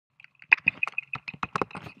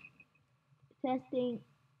Testing.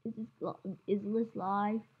 Is this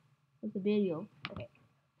live? What's the video? Okay.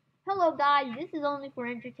 Hello guys, this is only for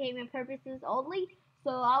entertainment purposes only.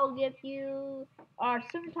 So I will give you our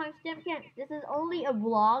summertime STEM camp. This is only a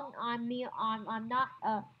vlog. I'm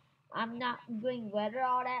not doing weather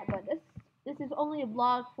all that, but this is only a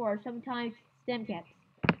vlog for summertime STEM camps.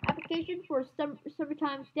 Application for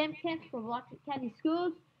summertime STEM camps for Robloxia County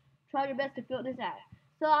schools. Try your best to fill this out.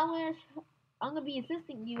 So I'm gonna be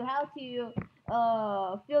assisting you how to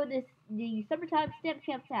fill the summertime STEM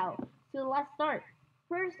camps out. So let's start.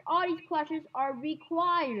 First, all these questions are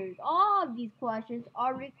required. All of these questions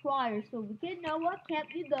are required, so we can know what camp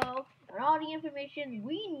you go and all the information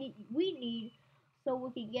we need, so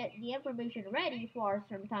we can get the information ready for our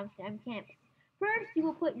summertime STEM camps. First, you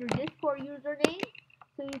will put your Discord username.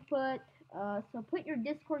 So put your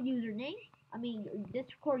Discord username. I mean your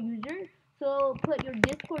Discord user. So put your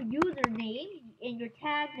Discord username and your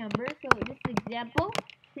tag number. So this example.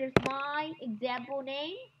 Here's my example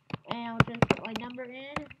name, and I'll just put my number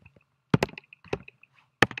in.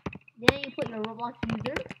 Then you put your Roblox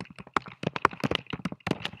user.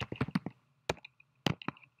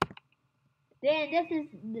 Then this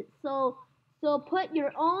is so put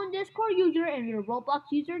your own Discord user and your Roblox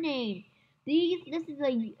username. This is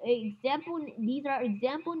a example. These are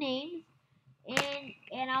example names,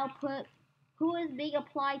 and I'll put who is being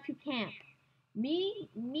applied to camp. Me,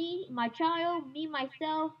 my child, me,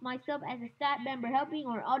 myself as a staff member helping,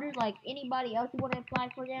 or others like anybody else who want to apply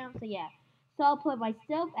for them. So yeah, so I'll put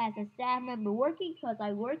myself as a staff member working because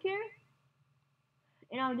I work here,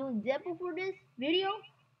 and I'll do an example for this video.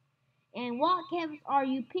 And what camps are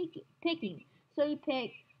you picking? So you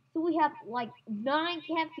pick. So we have like 9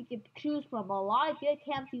 camps you can choose from. A lot of good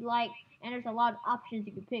camps you like, and there's a lot of options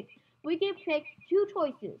you can pick. We can pick 2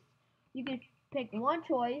 choices. You can pick one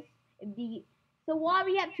choice. If the So why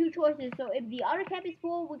we have 2 choices? So if the other camp is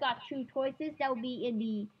full, we got 2 choices. That will be in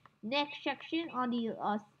the next section on the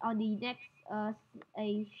next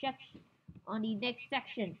a section on the next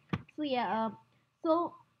section. So yeah,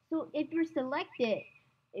 so if you're selected,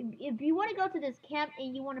 if you want to go to this camp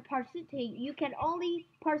and you want to participate, you can only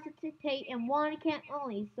participate in one camp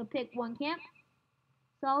only. So pick one camp.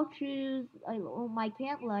 So I'll choose my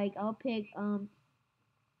camp. Like I'll pick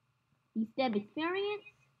the STEM experience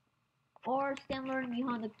or STEM learning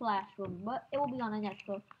behind the classroom, but it will be on the next.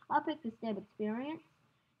 So I'll pick the STEM experience.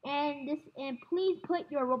 And please put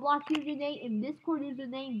your Roblox username and Discord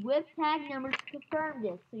username with tag numbers to confirm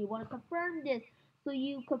this. So you want to confirm this. So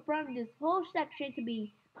you confirm this whole section to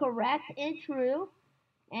be correct and true,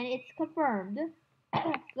 and it's confirmed.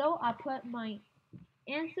 So I put my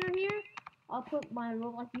answer here. I'll put my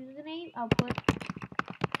Roblox username. I'll put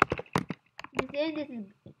this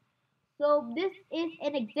in. This is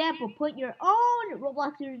an example. Put your own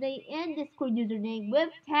Roblox username and Discord username with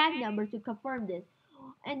tag number to confirm this.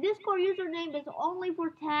 And Discord username is only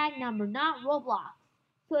for tag number, not Roblox.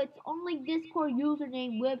 So it's only Discord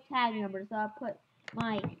username with tag number. So I put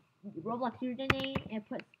my Roblox username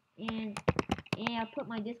and I'll put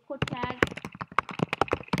my Discord tag,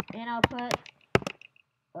 and I'll put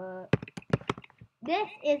this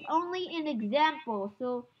is only an example.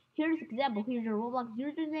 So here's example. Here's your Roblox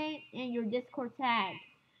username and your Discord tag.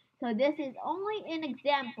 So this is only an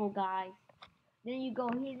example, guys. Then you go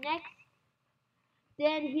here next.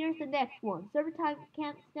 Then here's the next one. Summertime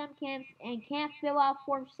camp, STEM camps, and camp fill out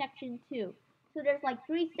form section 2. So there's like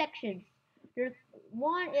 3 sections. There's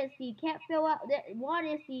one is the camp fill out. One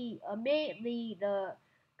is the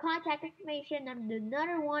contact information, and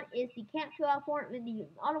another one is the camp fill out form, and the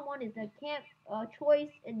other one is the camp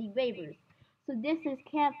choice and the waivers. So this is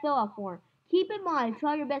camp fill out form. Keep in mind,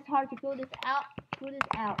 try your best hard to fill this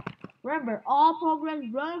out. Remember, all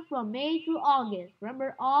programs run from May through August.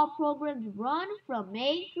 Remember, all programs run from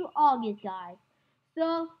May through August, guys.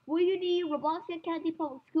 So, will you need Robloxia County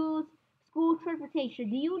Public Schools school transportation?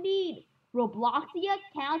 Do you need Robloxia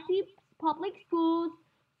County Public Schools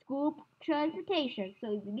school transportation?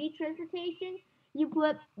 So, if you need transportation, you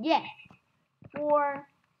put yes.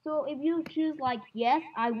 So if you choose like yes,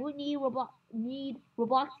 I would need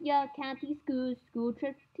Robloxia County Schools school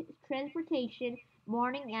transportation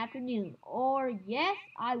morning, afternoon. Or yes,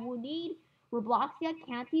 I will need Robloxia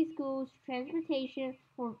County Schools transportation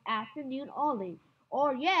for afternoon only.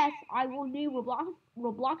 Or yes, I will need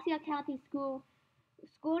Robloxia County school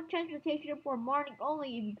transportation for morning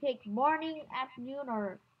only if you pick morning, afternoon,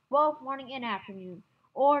 or both morning and afternoon.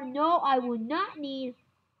 Or no, I will not need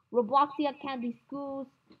Robloxia County Schools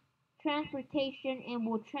transportation and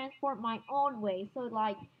will transport my own way. So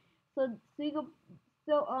you go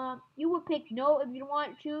So you would pick no if you don't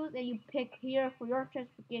want to choose, and you pick here for your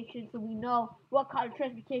transportation, so we know what kind of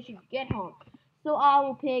transportation you get home. So I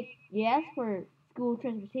will pick yes for school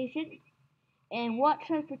transportation, and what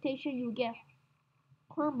transportation you get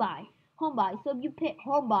home by. Home by. So if you pick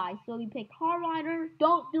home by, so you pick car rider,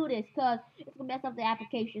 don't do this because it's gonna mess up the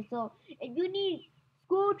application. So if you need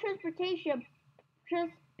school transportation,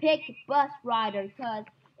 just pick bus rider because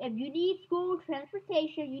if you need school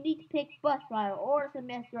transportation, you need to pick bus rider or to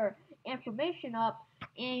mess your information up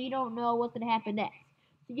and you don't know what's gonna happen next.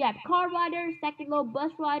 So you have car rider, second low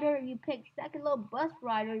bus rider. You pick second low bus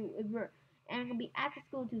rider if you're and it's gonna be after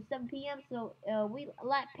school to 7 p.m. So we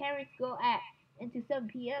let parents go at into 7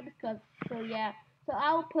 p.m. because so yeah. So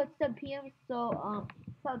I will put 7 p.m. So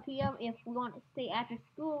 7 p.m. if we want to stay after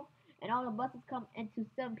school and all the buses come into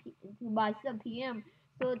by 7 p.m.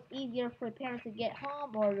 So it's easier for parents to get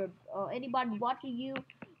home or anybody watching you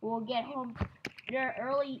will get home there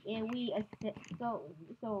early and so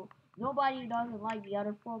so nobody doesn't like the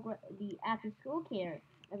other program the after school care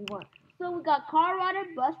everyone. So we got car rider,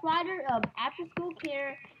 bus rider, after school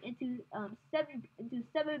care into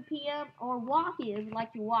 7 p.m. or walking if you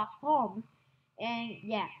like to walk home. And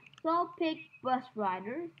yeah, so I'll pick bus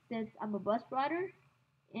rider since I'm a bus rider.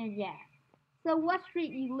 And yeah, so what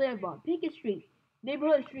street you live on? Pick a street.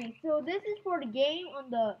 Neighborhood street. So this is for the game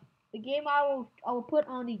on the game I will put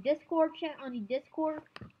on the Discord chat on the Discord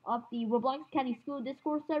of the Roblox County School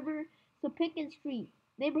Discord server. So pick a street.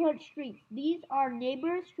 Neighborhood streets. These are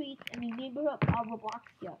neighborhood streets in the neighborhood of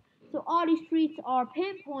Robloxia. So all these streets are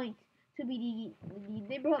pinpoint to be the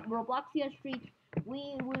neighborhood Robloxia streets.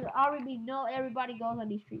 We already know everybody goes on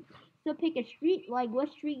these streets. So pick a street, like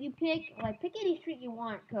what street you pick, like pick any street you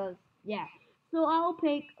want, cause yeah. So I'll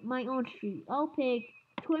pick my own street. I'll pick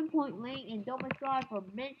Twin Point Lane and Domus Drive for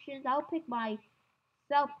mentions. I'll pick my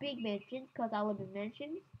South Big mentions because I live in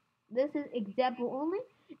mentions. This is example only.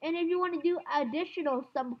 And if you want to do additional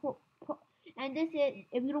and this is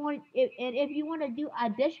if you don't want and if you want to do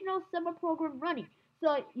additional summer program running.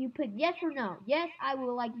 So you pick yes or no. Yes, I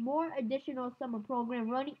would like more additional summer program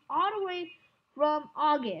running all the way from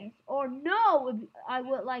August. Or no, if I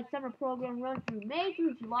would like summer program run through May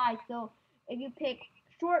through July. So if you pick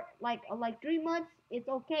short like 3 months, it's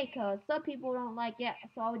okay because some people don't like it.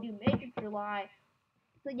 So I would do May through July.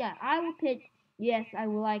 So yeah, I will pick yes, I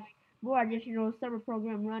would like more additional summer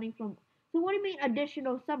program running from. So what do you mean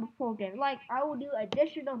additional summer program? Like I will do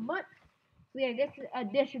additional months. So yeah, this is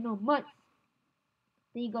additional months.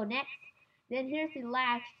 Then you go next. Then here's the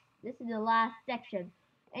last. This is the last section,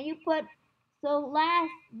 and you put so last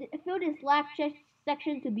fill this last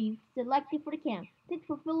section to be selected for the camp. Thanks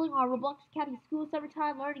for filling our Roblox County School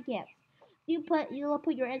Summertime Learning Camps. You'll put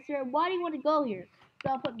your answer. Why do you want to go here?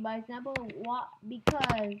 So I'll put my example. What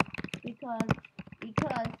because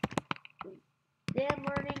because them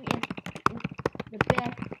learning is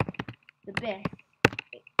the best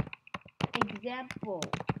example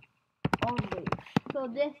only. So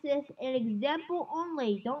this is an example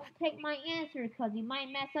only. Don't take my answer because you might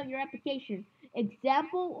mess up your application.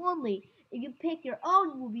 Example only. If you pick your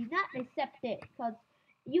own, you will be not accepted because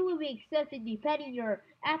you will be accepted depending your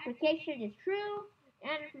application is true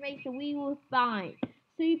and information we will find.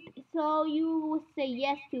 So you will say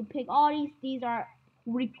yes to pick all these. These are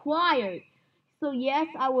required. So yes,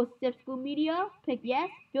 I will accept school media. Pick yes.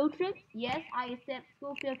 Field trips. Yes, I accept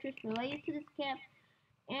school field trips related to this camp.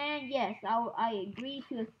 And yes, I agree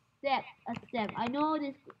to accept. I know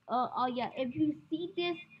this. Oh yeah, if you see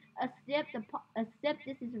this, accept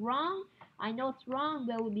this is wrong. I know it's wrong,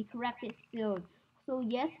 but it will be corrected soon. So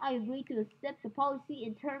yes, I agree to accept the policy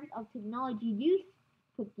in terms of technology use.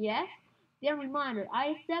 Put yes. Then reminder, I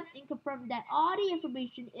accept and confirm that all the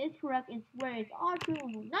information is correct and swear it's all true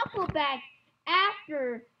and will not go back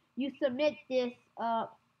after you submit this.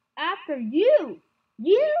 After you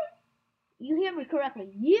you hear me correctly.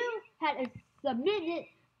 You had submitted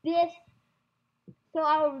this, so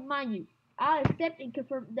I will remind you. I accept and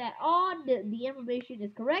confirm that all the information is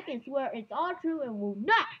correct and swear it's all true and will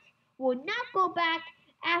not go back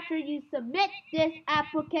after you submit this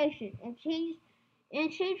application and change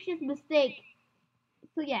this mistake.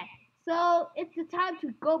 So yeah. So it's the time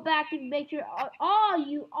to go back and make sure all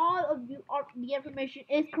of the information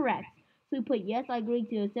is correct. So you put yes, I agree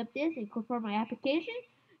to accept this and confirm my application.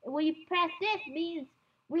 And when you press this means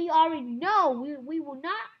we already know we will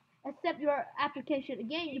not accept your application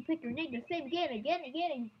again. You pick your name the same again,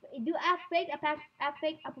 and do fake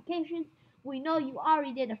applications. We know you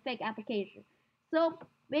already did a fake application. So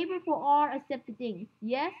maybe for all accepted things,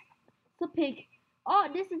 yes. So pick Oh,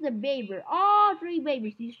 this is a waiver. All three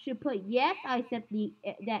waivers. You should put yes. I accept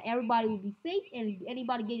that everybody will be safe and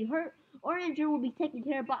anybody getting hurt or injured will be taken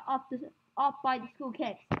care of off by the school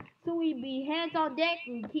kids. So we be hands on deck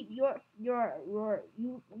and keep you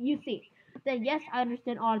safe. Then yes, I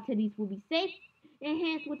understand all attendees will be safe.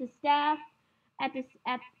 Enhance with the staff and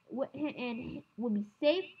will be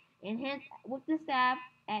safe. Enhance with the staff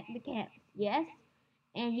at the camps. Yes,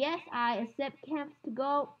 and yes, I accept camps to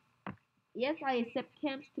go Yes, I accept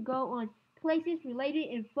camps to go on places related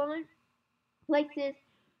and fun places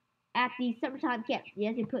at the summertime camp.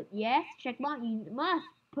 Yes, you put yes, check mark. You must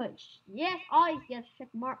put yes, always yes, check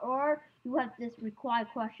mark, or you have this required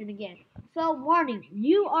question again. So, warning,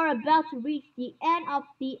 you are about to reach the end of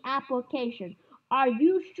the application. Are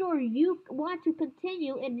you sure you want to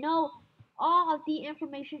continue and know all of the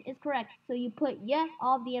information is correct? So you put yes,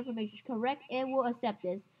 all of the information is correct, and we'll accept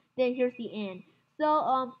this. Then here's the end.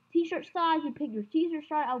 So, t-shirt size, you pick your t-shirt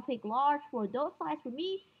size. I'll pick large for adult size for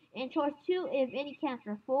me and choice 2 if any camps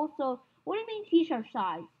are full. So what do you mean t-shirt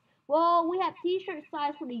size? Well, we have t-shirt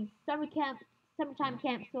size for the summertime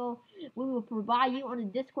camp. So we will provide you on the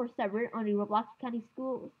Discord server on the Roblox County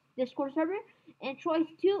School Discord server. And choice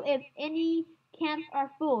 2 if any camps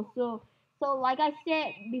are full. So like I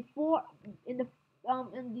said before in the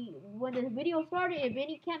when the video started, if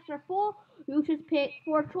any camps are full, you should pick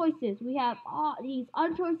 4 choices. We have all these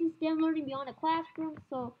other choices: STEM learning beyond the classroom.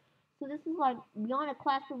 So this is like beyond the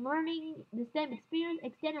classroom learning, the STEM experience,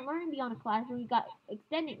 extended learning beyond the classroom. You got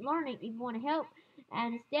extended learning if you want to help,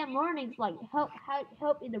 and STEM learning is like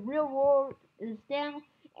help in the real world in STEM.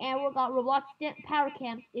 And we got Roblox STEM power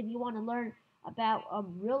camps if you want to learn about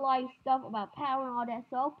real life stuff about power and all that.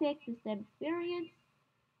 So I'll pick the STEM experience.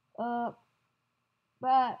 Uh,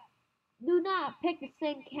 but do not pick the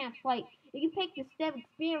same camps. Like, if you pick the STEM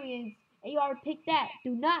experience and you already picked that,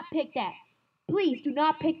 do not pick that. Please do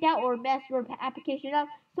not pick that or mess your application up.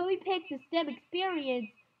 So we pick the STEM experience.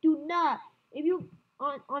 Do not. If you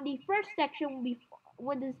on the first section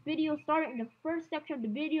when this video started in the first section of the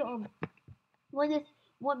video when this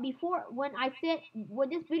when I said when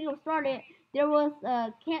this video started, there was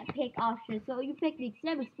a can't pick option. So you pick the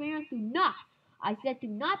STEM experience. Do not. I said do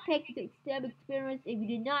not pick the STEM experience if you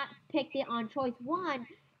did not pick it on choice 1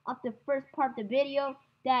 of the first part of the video.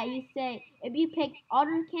 That you say if you pick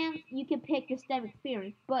other camps, you can pick the STEM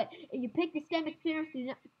experience. But if you pick the STEM experience, do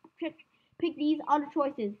not pick these other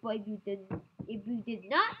choices. But if you did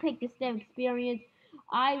not pick the STEM experience,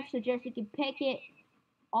 I suggest you can pick it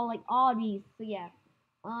all these. So yeah,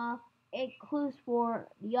 it includes for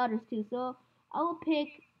the others too. So I will pick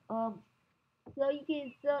so you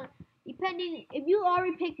can depending if you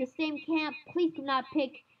already picked the same camp, please do not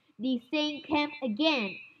pick the same camp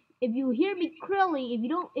again. If you hear me clearly,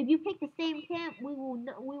 if you pick the same camp, we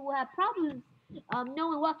will have problems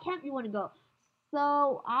knowing what camp you want to go.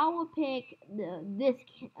 So I will pick the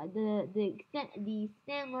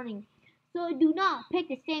stand learning. So do not pick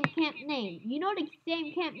the same camp name. You know the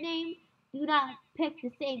same camp name. Do not pick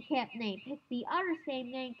the same camp name. Pick the other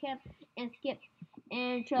same name camp and skip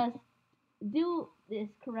and just do this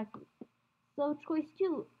correctly. So choice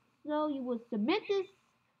 2. So you will submit this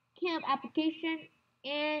camp application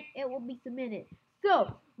and it will be submitted.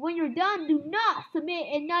 So when you're done, do not submit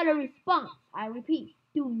another response. I repeat,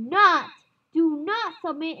 do not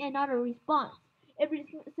submit another response. If you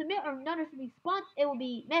submit another response, it will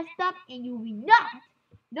be messed up and you will be not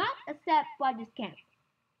accepted by this camp.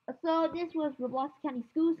 So this was Roblox County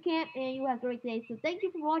Schools Camp, and you have a great day. So thank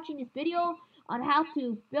you for watching this video on how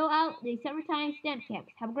to fill out the summertime STEM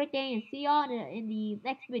camps. Have a great day, and see y'all in the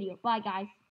next video. Bye, guys.